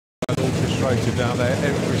frustrated down there.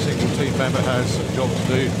 Every single team member has a job to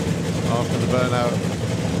do after the burnout.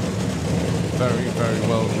 Very, very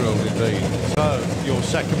well drilled indeed. So, your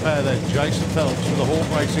second pair then, Jason Phelps with the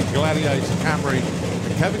Hawk Racing Gladiator Camry,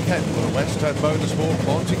 and Kevin Kent for the West End Motorsport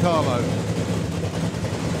Monte Carlo.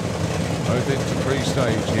 Both into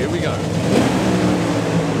pre-stage. Here we go.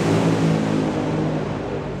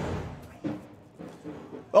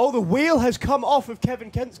 Oh, the wheel has come off of Kevin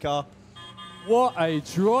Kent's car. What a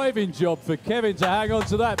driving job for Kevin to hang on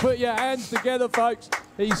to that. Put your hands together, folks.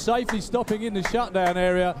 He's safely stopping in the shutdown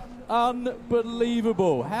area.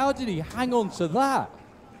 Unbelievable. How did he hang on to that?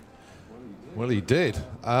 Well, he did.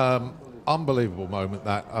 Unbelievable moment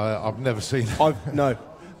that. I've never seen. No.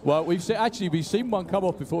 Well, we've seen one come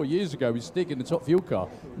off before years ago with Stig in the top fuel car.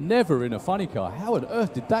 Never in a funny car. How on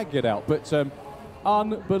earth did that get out? But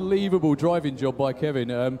unbelievable driving job by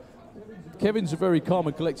Kevin. Kevin's a very calm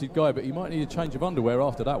and collected guy, but he might need a change of underwear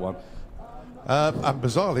after that one. And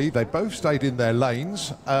bizarrely, they both stayed in their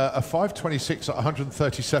lanes. A 5:26 at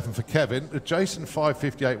 137 for Kevin. Jason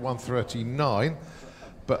 5:58, 139.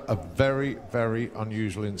 But a very, very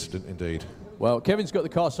unusual incident indeed. Well, Kevin's got the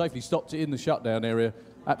car safely stopped in the shutdown area.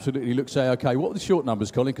 Absolutely looks okay. What were the short numbers,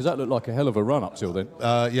 Colin? Because that looked like a hell of a run up till then.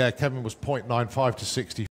 Yeah, Kevin was 0.95 to 60.